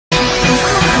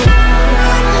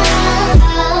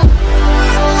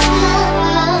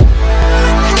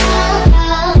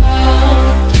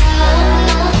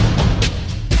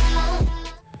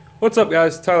What's up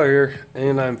guys, Tyler here,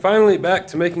 and I'm finally back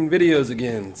to making videos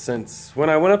again. Since when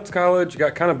I went up to college,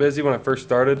 got kind of busy when I first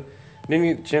started. Didn't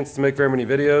get a chance to make very many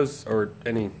videos, or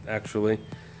any actually.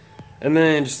 And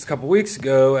then just a couple weeks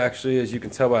ago, actually, as you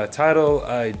can tell by the title,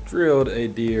 I drilled a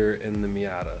deer in the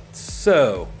Miata.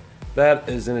 So that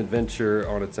is an adventure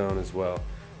on its own as well.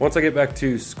 Once I get back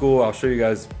to school, I'll show you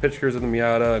guys pictures of the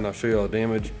Miata and I'll show you all the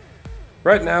damage.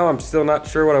 Right now, I'm still not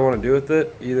sure what I want to do with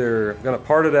it. Either I'm gonna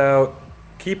part it out,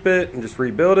 keep it and just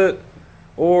rebuild it,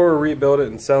 or rebuild it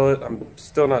and sell it. I'm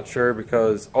still not sure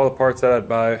because all the parts that I'd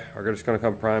buy are just going to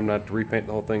come primed, not to repaint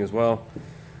the whole thing as well.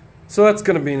 So that's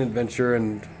going to be an adventure,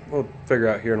 and we'll figure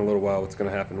out here in a little while what's going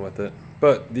to happen with it.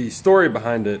 But the story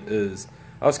behind it is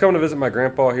I was coming to visit my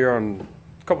grandpa here on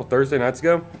a couple Thursday nights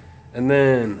ago, and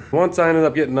then once I ended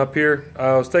up getting up here,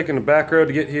 I was taking a back road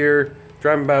to get here,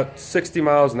 driving about 60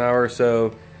 miles an hour or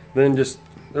so, then just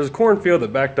there's a cornfield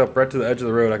that backed up right to the edge of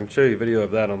the road. I can show you a video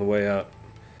of that on the way out.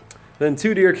 Then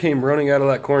two deer came running out of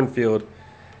that cornfield,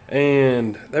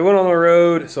 and they went on the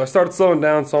road, so I started slowing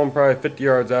down, saw them probably 50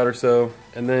 yards out or so,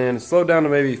 and then slowed down to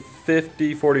maybe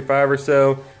 50, 45 or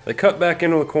so. They cut back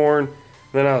into the corn, and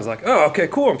then I was like, oh, okay,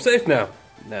 cool, I'm safe now.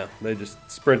 No, they just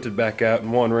sprinted back out,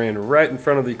 and one ran right in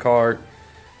front of the car,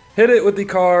 hit it with the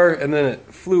car, and then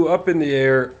it flew up in the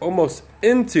air, almost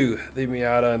into the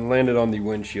Miata, and landed on the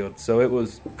windshield. So it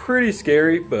was pretty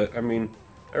scary, but I mean,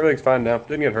 everything's fine now.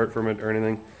 Didn't get hurt from it or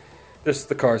anything. Just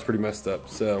the car's pretty messed up.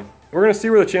 So we're gonna see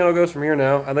where the channel goes from here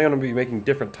now. I think I'm gonna be making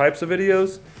different types of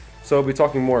videos. So I'll be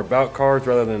talking more about cars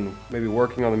rather than maybe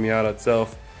working on the Miata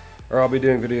itself. Or I'll be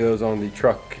doing videos on the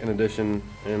truck in addition,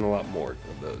 and a lot more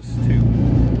of those too.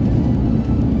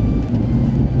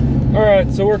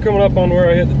 Alright, so we're coming up on where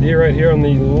I hit the deer right here on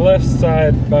the left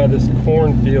side by this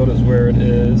cornfield is where it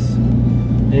is.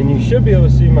 And you should be able to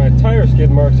see my tire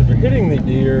skid marks after hitting the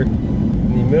deer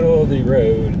in the middle of the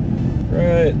road.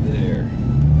 Right there.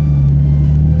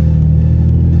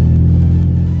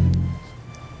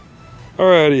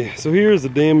 Alrighty, so here's the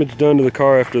damage done to the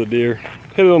car after the deer.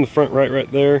 Hit it on the front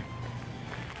right there.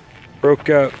 Broke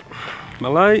out my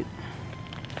light.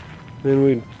 Then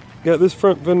we got this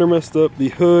front fender messed up. The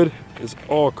hood is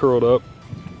all curled up.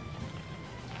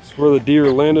 It's where the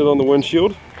deer landed on the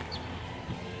windshield.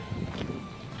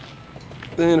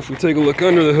 Then if we take a look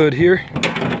under the hood here,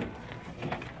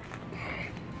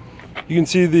 you can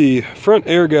see the front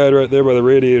air guide right there by the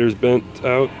radiators bent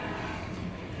out.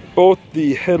 Both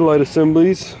the headlight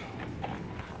assemblies,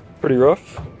 pretty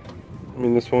rough. I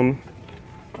mean, this one,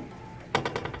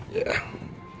 yeah.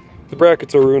 The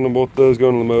brackets are ruined on both those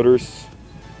going to the motors.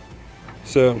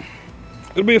 So,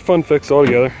 it'll be a fun fix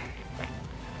altogether.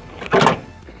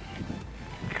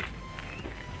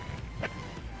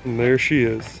 And there she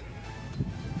is.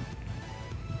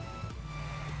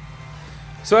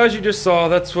 So as you just saw,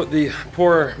 that's what the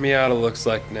poor Miata looks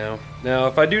like now. Now,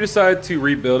 if I do decide to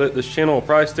rebuild it, this channel will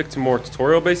probably stick to more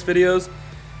tutorial-based videos.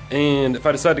 And if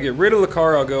I decide to get rid of the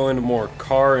car, I'll go into more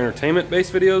car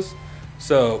entertainment-based videos.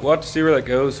 So we'll have to see where that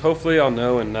goes. Hopefully I'll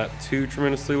know in not too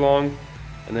tremendously long,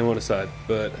 and then we'll decide.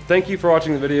 But thank you for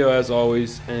watching the video as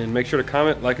always, and make sure to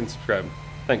comment, like, and subscribe.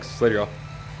 Thanks. Later, y'all.